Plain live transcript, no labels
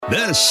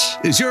This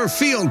is your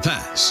Field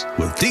Pass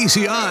with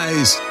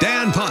DCI's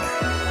Dan Potter.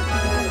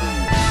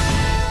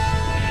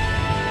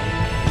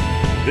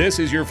 This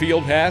is your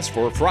Field Pass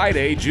for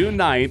Friday, June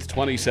 9th,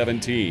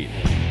 2017.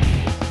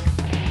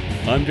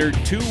 Under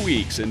 2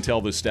 weeks until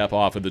the step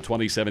off of the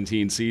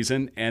 2017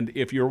 season, and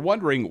if you're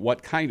wondering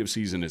what kind of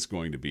season it's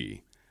going to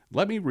be,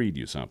 let me read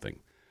you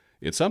something.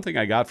 It's something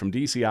I got from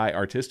DCI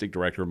Artistic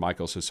Director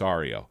Michael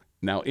Cesario.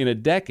 Now, in a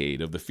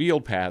decade of the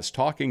Field Pass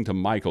talking to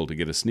Michael to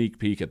get a sneak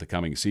peek at the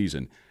coming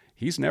season,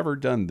 he's never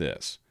done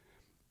this.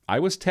 I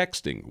was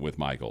texting with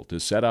Michael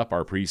to set up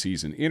our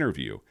preseason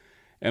interview,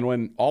 and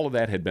when all of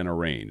that had been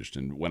arranged,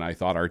 and when I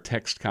thought our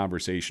text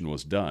conversation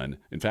was done,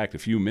 in fact, a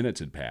few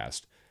minutes had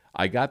passed,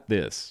 I got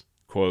this,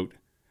 quote,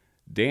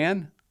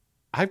 Dan,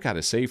 I've got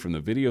to say from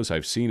the videos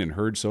I've seen and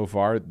heard so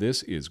far,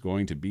 this is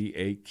going to be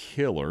a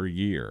killer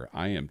year.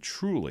 I am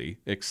truly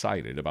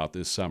excited about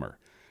this summer.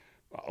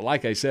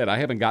 Like I said, I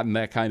haven't gotten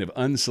that kind of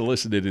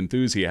unsolicited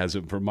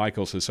enthusiasm from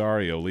Michael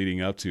Cesario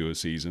leading up to a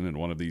season in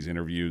one of these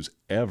interviews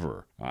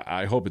ever.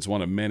 I hope it's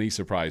one of many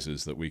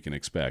surprises that we can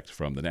expect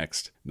from the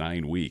next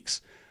 9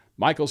 weeks.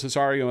 Michael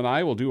Cesario and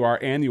I will do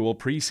our annual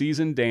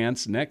preseason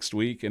dance next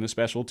week in a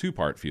special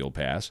 2-part Field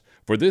Pass.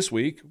 For this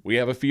week, we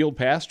have a Field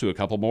Pass to a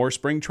couple more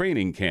spring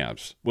training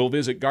camps. We'll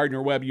visit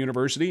Gardner-Webb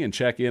University and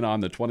check in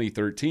on the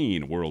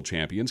 2013 World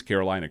Champions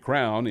Carolina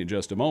Crown in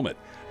just a moment.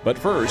 But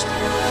first,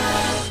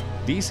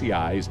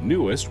 DCI's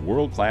newest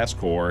world-class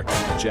corps,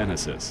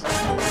 Genesis.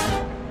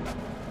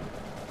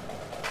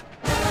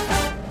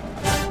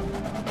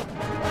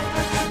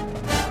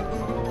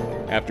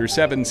 After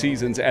 7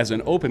 seasons as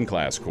an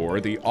open-class corps,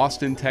 the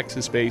Austin,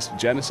 Texas-based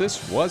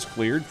Genesis was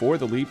cleared for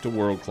the leap to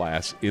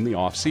world-class in the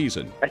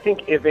off-season. I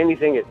think, if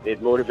anything,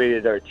 it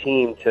motivated our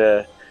team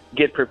to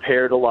get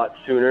prepared a lot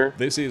sooner.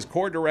 This is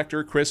Corps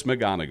Director Chris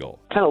McGonigal.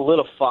 Kind of lit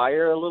a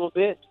fire a little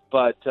bit,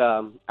 but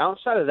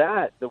outside of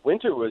that, the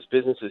winter was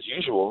business as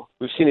usual.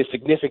 We've seen a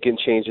significant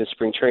change in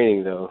spring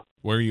training, though.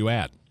 Where are you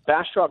at?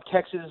 Bastrop,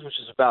 Texas, which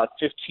is about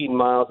 15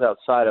 miles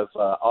outside of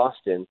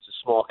Austin. It's a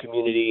small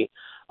community.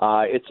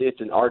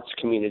 It's an arts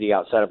community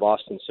outside of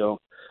Austin, so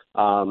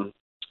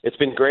it's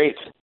been great.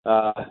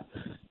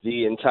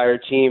 The entire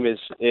team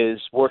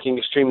is working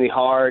extremely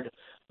hard.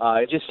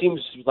 It just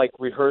seems like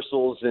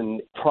rehearsals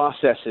and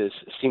processes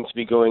seem to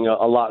be going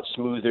a lot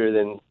smoother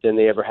than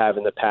they ever have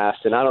in the past.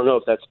 And I don't know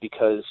if that's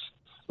because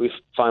we've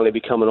finally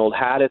become an old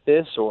hat at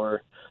this,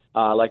 or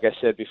like I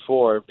said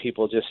before,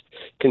 people just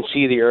can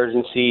see the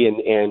urgency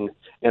and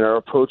are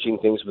approaching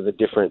things with a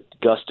different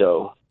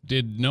gusto.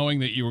 Did knowing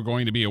that you were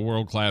going to be a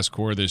world-class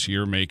corps this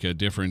year make a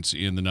difference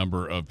in the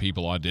number of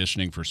people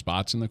auditioning for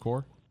spots in the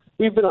corps?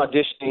 We've been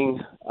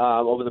auditioning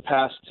over the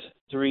past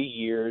 3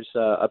 years,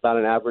 about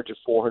an average of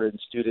 400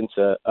 students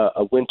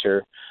a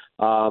winter,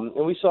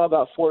 and we saw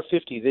about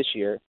 450 this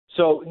year.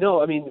 So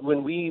no, I mean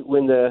when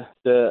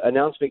the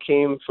announcement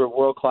came for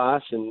world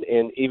class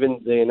and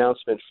even the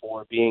announcement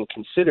for being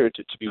considered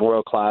to be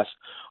world class,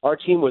 our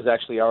team was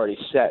actually already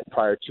set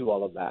prior to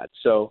all of that.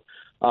 So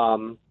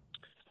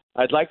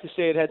I'd like to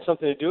say it had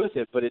something to do with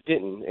it, but it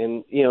didn't.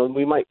 And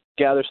we might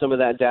gather some of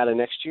that data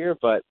next year,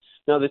 but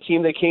no, the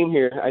team that came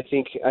here, I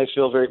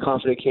feel very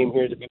confident came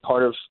here to be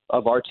part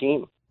of our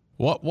team.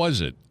 What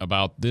was it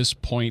about this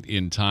point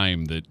in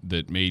time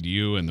that made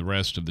you and the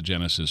rest of the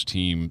Genesis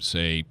team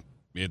say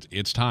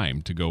it's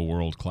time to go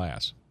world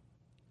class?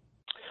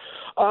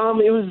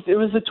 It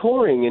was the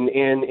touring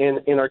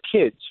and our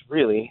kids,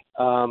 really.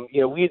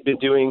 We had been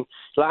doing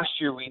last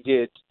year. We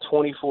did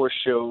 24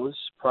 shows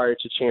prior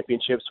to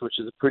championships, which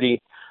is a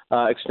pretty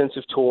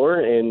extensive tour,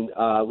 and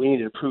we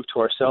needed to prove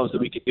to ourselves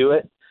that we could do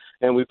it.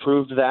 And we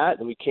proved that,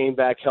 and we came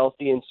back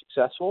healthy and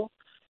successful.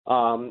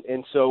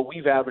 And so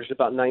we've averaged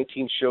about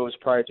 19 shows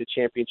prior to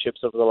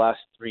championships over the last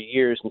 3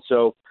 years. And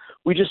so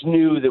we just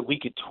knew that we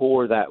could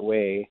tour that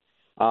way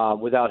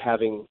without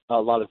having a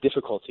lot of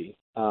difficulty.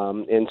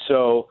 And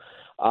so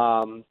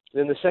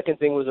then the second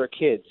thing was our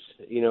kids.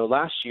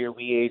 Last year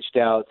we aged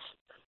out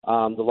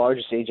the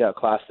largest age-out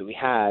class that we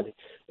had,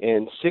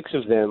 and 6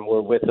 of them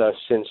were with us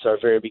since our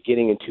very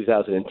beginning in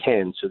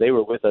 2010. So they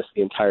were with us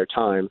the entire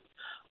time.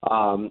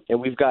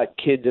 And we've got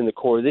kids in the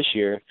Corps this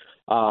year,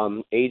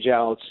 age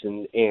outs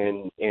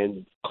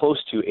and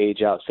close to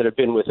age outs that have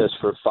been with us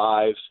for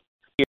 5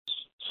 years.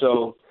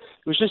 So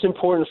it was just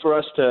important for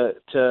us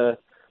to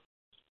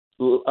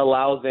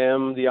allow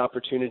them the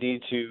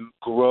opportunity to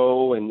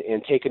grow and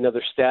take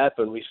another step.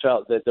 And we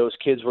felt that those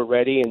kids were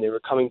ready and they were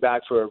coming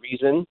back for a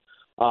reason.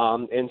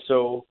 And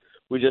so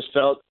we just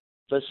felt,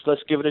 let's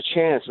give it a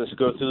chance. Let's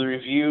go through the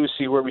review,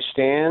 see where we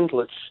stand.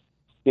 Let's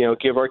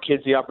give our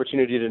kids the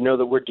opportunity to know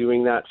that we're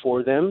doing that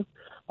for them.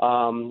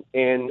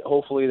 And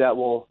hopefully that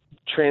will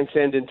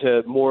transcend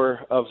into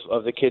more of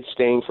the kids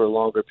staying for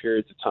longer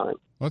periods of time.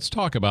 Let's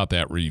talk about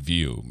that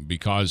review,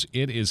 because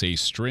it is a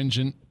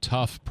stringent,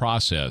 tough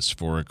process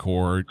for a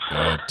corps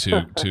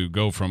to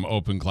go from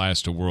open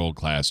class to world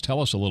class.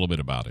 Tell us a little bit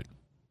about it.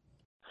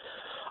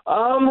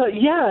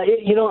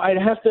 I'd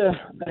have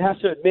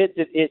to admit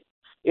that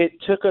it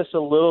took us a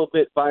little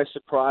bit by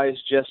surprise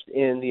just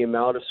in the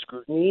amount of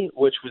scrutiny,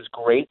 which was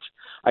great.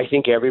 I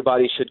think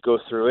everybody should go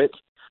through it.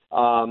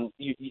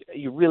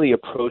 You really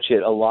approach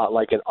it a lot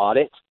like an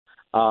audit.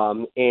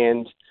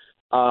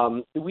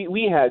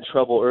 We had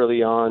trouble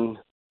early on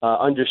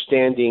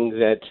understanding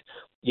that,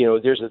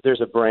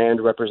 there's a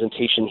brand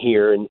representation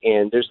here,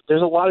 and there's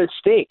a lot at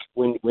stake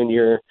when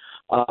you're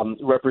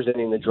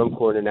representing the Drum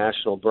Corps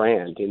International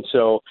brand. And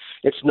so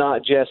it's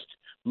not just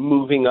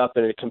moving up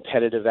in a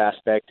competitive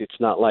aspect. It's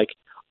not like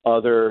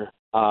other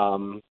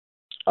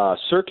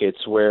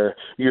circuits where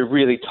you're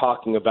really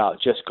talking about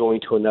just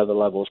going to another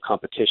level of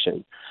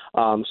competition.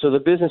 So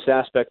the business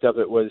aspect of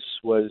it was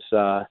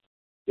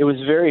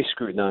very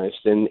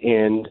scrutinized, and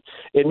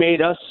it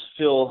made us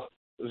feel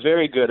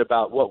very good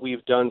about what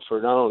we've done for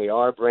not only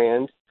our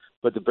brand,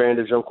 but the brand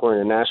of Drum Corps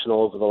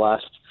International over the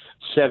last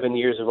 7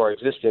 years of our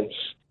existence.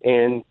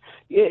 And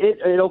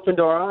it opened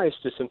our eyes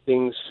to some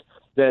things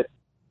that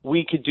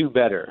we could do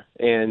better,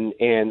 and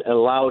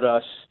allowed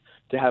us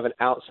to have an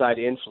outside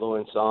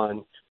influence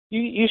on,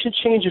 you should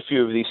change a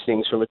few of these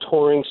things from a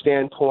touring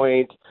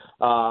standpoint.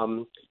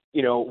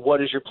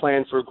 What is your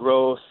plan for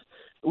growth?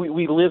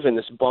 We live in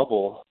this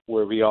bubble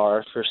where we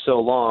are for so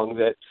long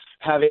that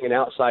having an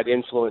outside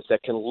influence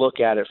that can look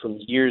at it from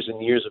years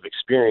and years of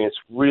experience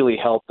really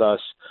helped us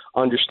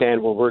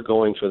understand where we're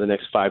going for the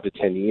next 5 to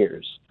 10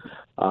 years.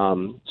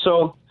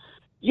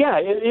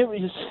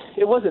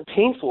 It wasn't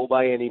painful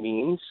by any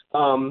means,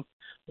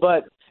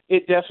 but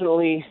it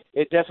definitely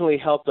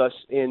helped us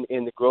in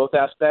the growth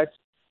aspect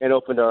and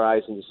opened our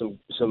eyes into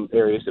some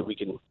areas that we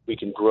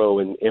can grow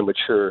and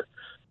mature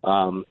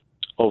over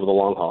the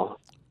long haul.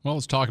 Well,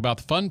 let's talk about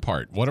the fun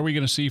part. What are we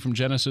going to see from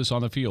Genesis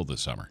on the field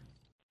this summer?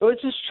 Well,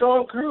 it's a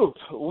strong group.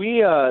 We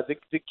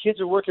the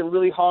kids are working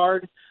really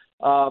hard.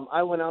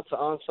 I went out to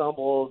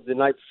ensemble the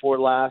night before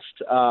last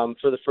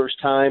for the first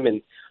time,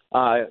 and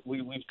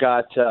we've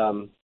got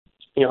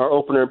our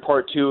opener and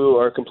part two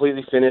are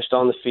completely finished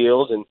on the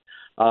field, and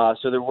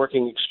so they're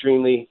working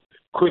extremely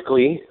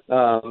quickly.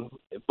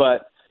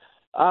 But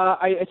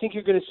I think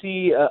you're going to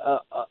see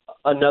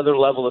another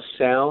level of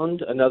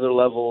sound, another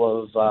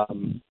level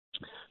of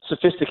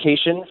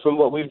sophistication from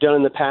what we've done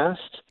in the past.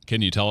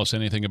 Can you tell us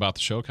anything about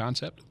the show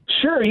concept?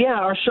 Sure, yeah.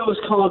 Our show is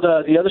called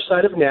The Other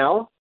Side of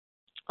Now,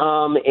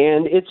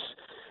 and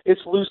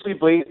it's loosely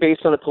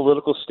based on a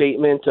political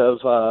statement of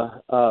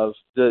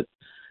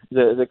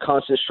the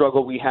constant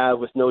struggle we have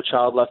with No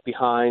Child Left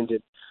Behind,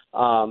 and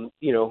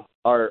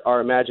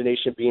our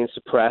imagination being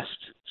suppressed.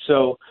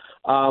 So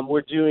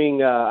we're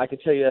doing, I can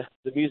tell you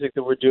the music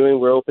that we're doing,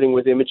 we're opening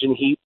with Imogen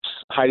Heap's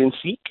Hide and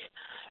Seek,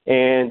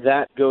 and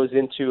that goes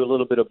into a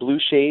little bit of Blue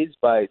Shades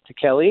by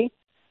Tekeli,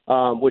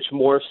 which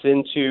morphs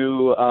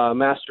into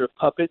Master of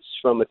Puppets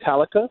from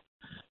Metallica,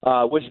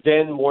 which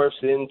then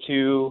morphs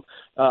into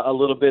a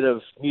little bit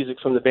of music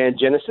from the band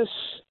Genesis.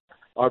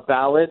 Our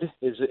ballad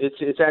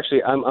it's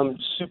actually I'm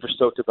super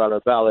stoked about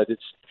our ballad.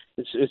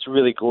 It's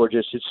really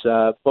gorgeous.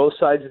 It's Both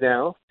Sides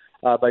Now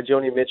by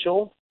Joni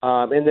Mitchell,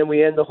 and then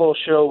we end the whole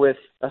show with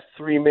a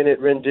 3-minute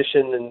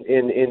rendition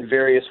in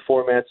various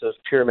formats of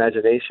Pure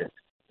Imagination.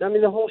 I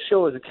mean, the whole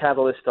show is a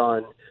catalyst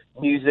on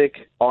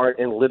music, art,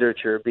 and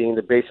literature being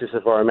the basis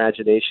of our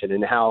imagination,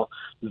 and how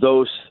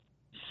those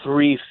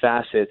three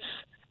facets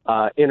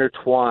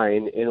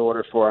intertwine in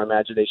order for our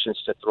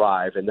imaginations to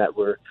thrive, and that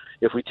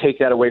if we take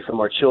that away from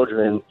our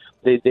children,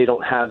 they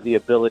don't have the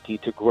ability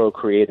to grow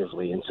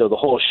creatively. And so the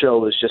whole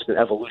show is just an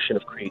evolution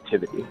of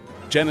creativity.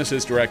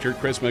 Genesis director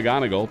Chris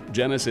McGonigal.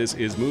 Genesis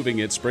is moving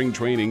its spring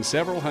training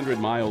several hundred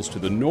miles to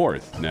the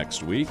north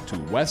next week to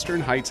Western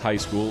Heights High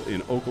School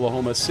in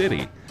Oklahoma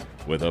City,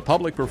 with a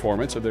public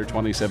performance of their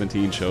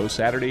 2017 show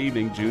Saturday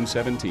evening, June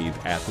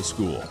 17th at the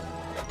school.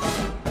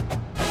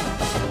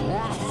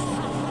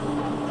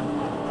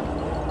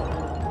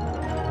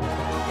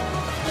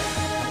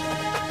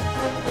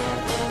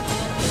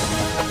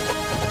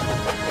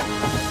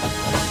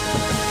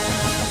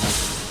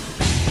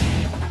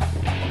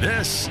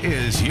 This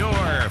is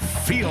your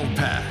Field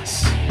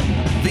Pass,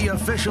 the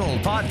official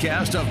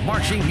podcast of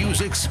marching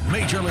music's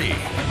Major League.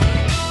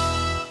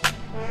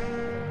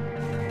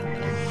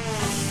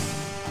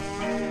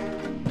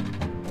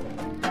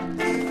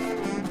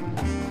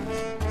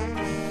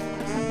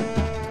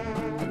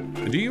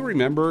 Do you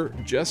remember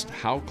just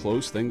how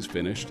close things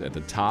finished at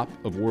the top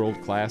of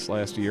world class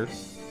last year?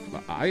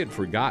 I had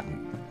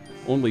forgotten.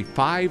 Only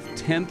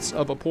 0.5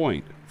 of a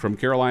point from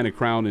Carolina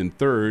Crown in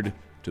third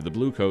to the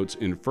Bluecoats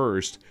in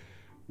first,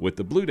 with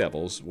the Blue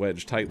Devils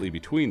wedged tightly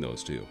between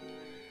those two.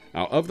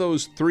 Now, of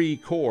those three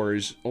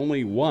cores,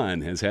 only one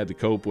has had to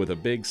cope with a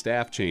big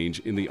staff change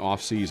in the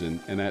offseason,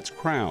 and that's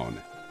Crown.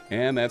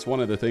 And that's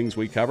one of the things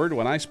we covered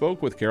when I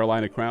spoke with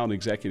Carolina Crown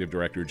Executive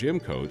Director Jim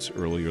Coates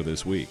earlier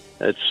this week.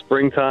 It's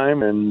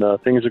springtime, and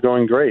things are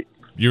going great.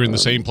 You're in the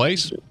same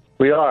place?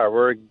 We are.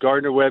 We're at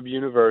Gardner-Webb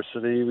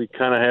University. We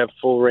kind of have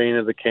full reign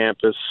of the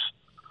campus.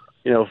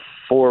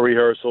 4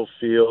 rehearsal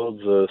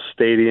fields, a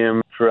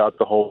stadium throughout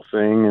the whole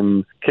thing,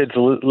 and kids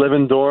live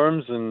in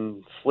dorms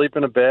and sleep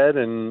in a bed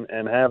and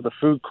have the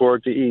food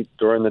court to eat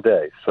during the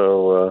day.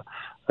 So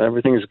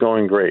everything's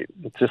going great.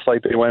 It's just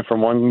like they went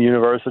from one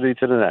university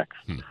to the next.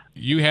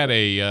 You had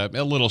a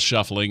little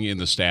shuffling in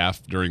the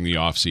staff during the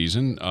off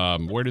season.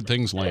 Where did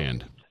things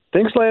land?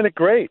 Things landed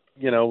great.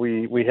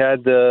 We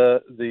had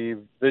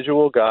the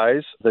visual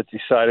guys that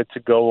decided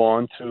to go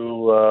on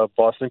to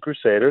Boston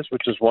Crusaders,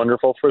 which is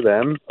wonderful for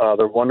them.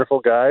 They're wonderful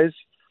guys.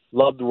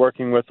 Loved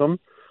working with them.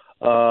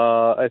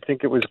 I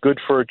think it was good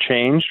for a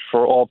change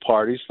for all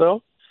parties,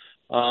 though.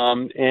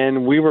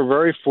 And we were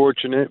very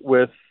fortunate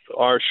with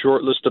our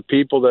short list of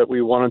people that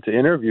we wanted to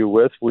interview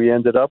with. We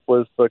ended up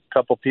with a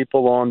couple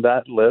people on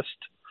that list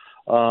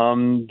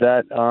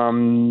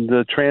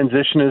the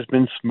transition has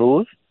been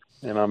smooth.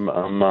 And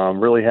I'm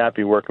really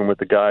happy working with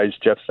the guys.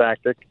 Jeff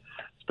Saktic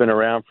has been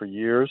around for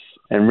years,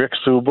 and Rick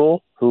Subel,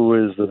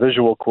 who is the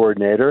visual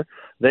coordinator.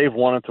 They've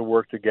wanted to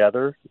work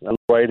together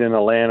right in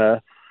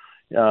Atlanta,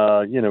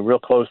 real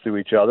close to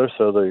each other.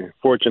 So they're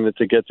fortunate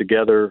to get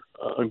together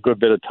a good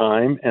bit of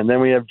time. And then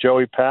we have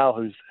Joey Powell,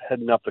 who's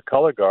heading up the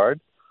color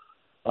guard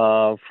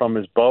from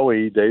his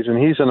Bowie days, and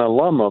he's an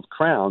alum of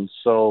Crown.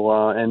 So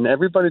and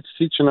everybody that's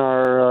teaching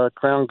our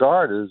Crown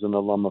guard is an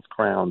alum of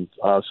Crown.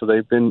 So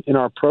they've been in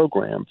our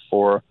program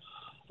for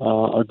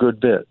a good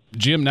bit.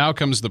 Jim, now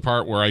comes the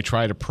part where I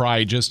try to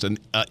pry just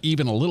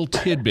even a little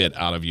tidbit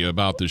out of you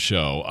about the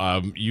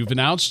show. You've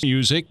announced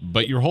music,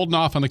 but you're holding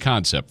off on the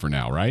concept for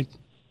now, right?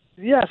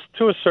 Yes,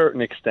 to a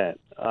certain extent.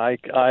 I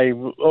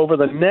over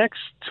the next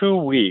 2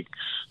 weeks,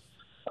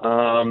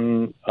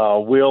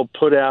 we'll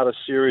put out a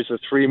series of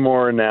 3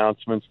 more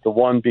announcements, the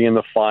one being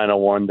the final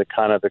one that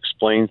kind of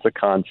explains the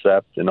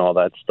concept and all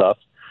that stuff.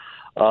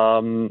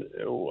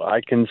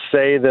 I can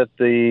say that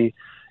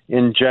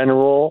in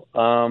general,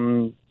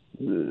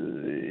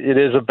 it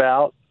is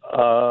about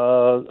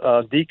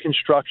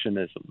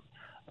deconstructionism.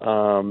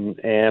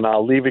 And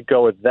I'll leave it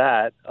go at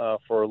that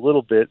for a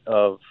little bit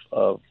of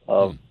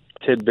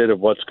tidbit of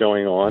what's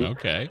going on.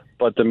 Okay.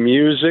 But the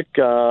music,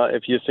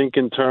 if you think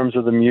in terms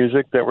of the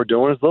music that we're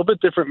doing, it's a little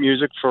bit different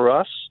music for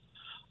us,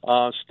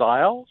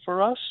 style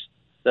for us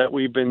that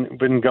we've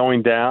been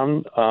going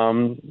down.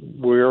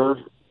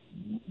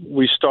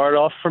 We start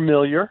off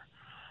familiar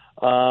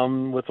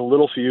with a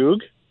little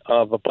fugue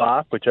of a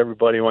Bach, which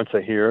everybody wants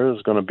to hear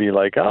is going to be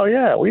like, oh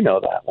yeah, we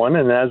know that one.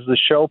 And as the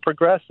show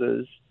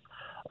progresses,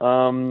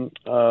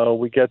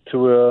 we get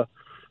to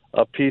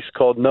a piece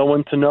called No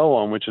One to No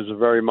One, which is a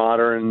very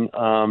modern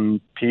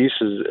piece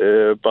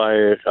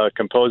by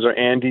composer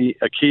Andy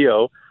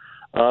Akio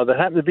that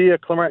happened to be a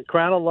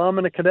Crown alum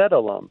and a Cadet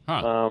alum.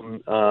 Huh.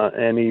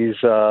 And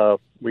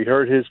we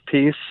heard his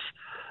piece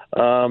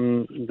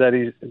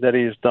that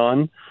he's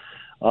done.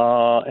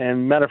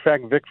 And matter of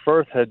fact, Vic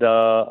Firth had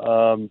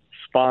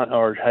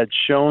had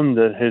shown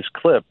his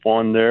clip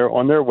on their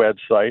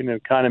website, and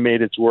it kind of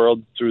made its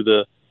world through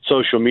the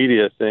social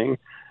media thing.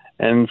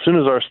 And as soon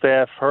as our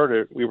staff heard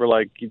it, we were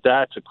like,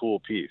 that's a cool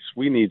piece.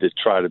 We need to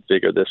try to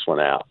figure this one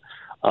out.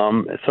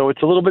 So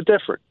it's a little bit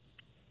different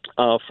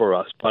for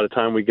us by the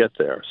time we get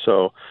there.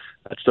 So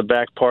that's the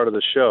back part of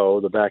the show,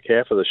 the back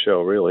half of the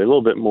show, really. A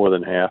little bit more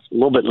than half, a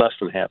little bit less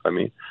than half, I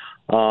mean.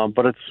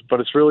 But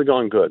it's really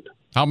going good.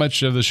 How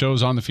much of the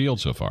show's on the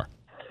field so far?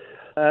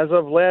 As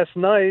of last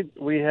night,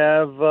 we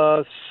have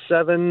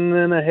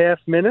 7.5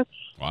 minutes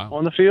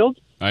on the field.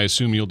 I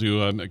assume you'll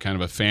do a kind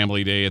of a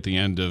family day at the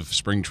end of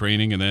spring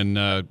training, and then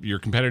your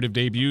competitive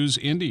debuts,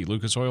 Indy,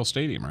 Lucas Oil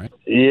Stadium, right?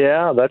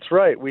 Yeah, that's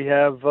right. We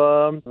have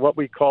what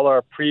we call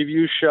our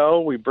preview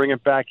show. We bring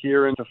it back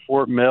here into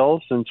Fort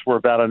Mill since we're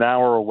about an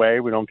hour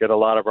away. We don't get a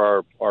lot of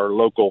our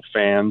local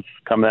fans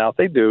coming out.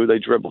 They do. They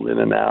dribble in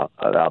and out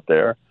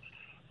there.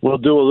 We'll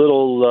do a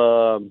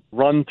little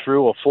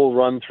run-through, a full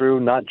run-through,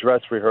 not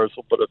dress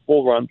rehearsal, but a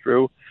full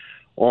run-through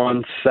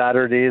on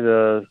Saturday.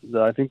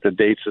 I think the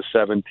date's the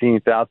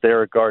 17th, out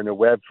there at Gardner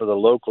Webb for the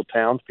local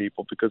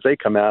townspeople, because they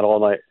come out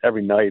all night,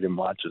 every night, and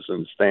watch us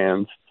in the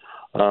stands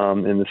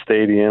in the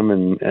stadium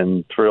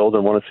and thrilled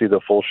and want to see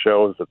the full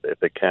shows if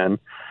they can.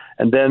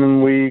 And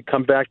then we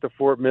come back to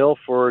Fort Mill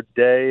for a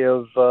day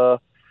of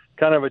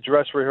kind of a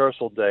dress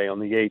rehearsal day on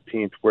the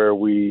 18th, where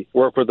we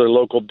work with their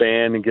local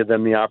band and give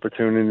them the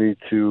opportunity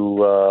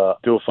to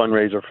do a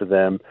fundraiser for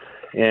them.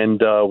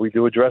 And we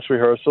do a dress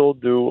rehearsal,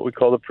 do what we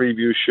call the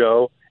preview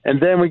show.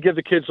 And then we give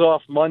the kids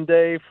off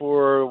Monday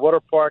for water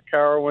park,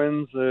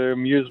 Carowinds,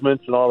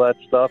 amusements, and all that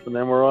stuff. And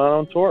then we're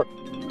on tour.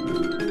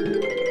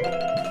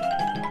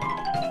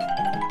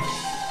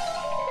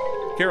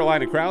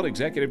 Carolina Crown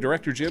Executive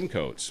Director Jim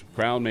Coates.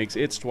 Crown makes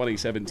its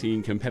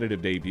 2017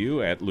 competitive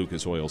debut at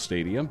Lucas Oil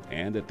Stadium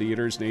and at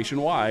theaters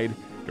nationwide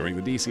during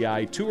the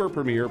DCI tour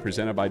premiere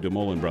presented by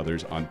DeMolin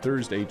Brothers on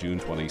Thursday, June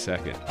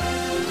 22nd.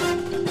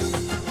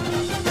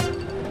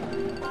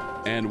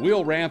 And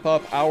we'll ramp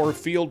up our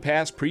Field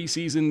Pass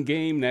preseason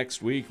game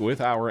next week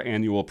with our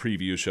annual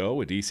preview show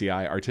with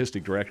DCI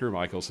Artistic Director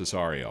Michael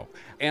Cesario.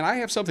 And I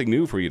have something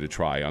new for you to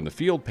try on the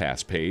Field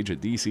Pass page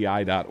at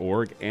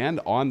dci.org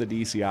and on the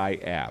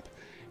DCI app.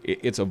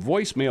 It's a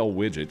voicemail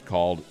widget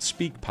called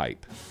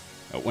SpeakPipe.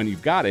 When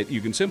you've got it, you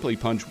can simply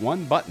punch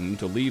one button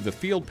to leave the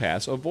Field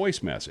Pass a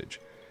voice message.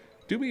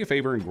 do me a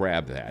favor and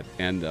grab that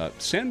and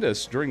send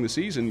us during the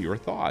season your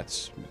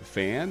thoughts.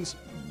 Fans,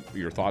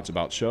 your thoughts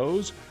about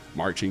shows,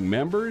 marching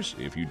members.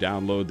 If you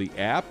download the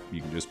app,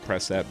 you can just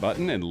press that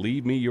button and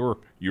leave me your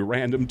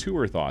random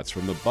tour thoughts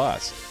from the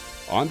bus.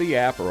 On the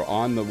app or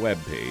on the web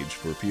page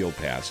for Field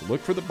Pass, look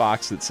for the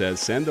box that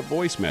says send a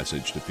voice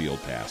message to Field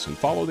Pass and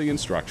follow the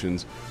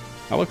instructions.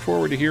 I look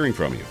forward to hearing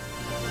from you.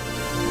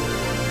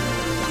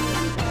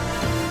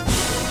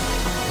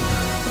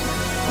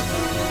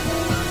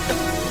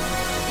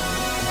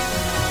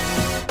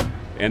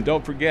 And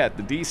don't forget,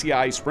 the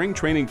DCI Spring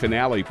Training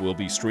Finale will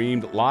be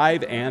streamed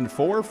live and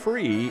for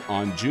free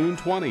on June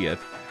 20th,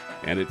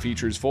 and it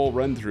features full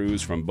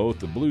run-throughs from both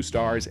the Blue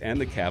Stars and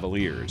the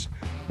Cavaliers.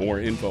 More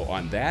info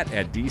on that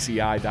at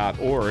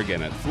dci.org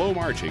and at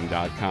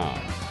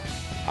flowmarching.com.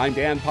 I'm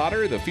Dan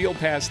Potter. The Field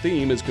Pass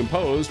theme is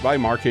composed by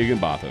Mark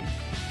Higginbotham.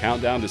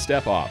 Countdown to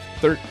Step Off,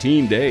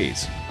 13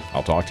 days.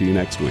 I'll talk to you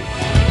next week.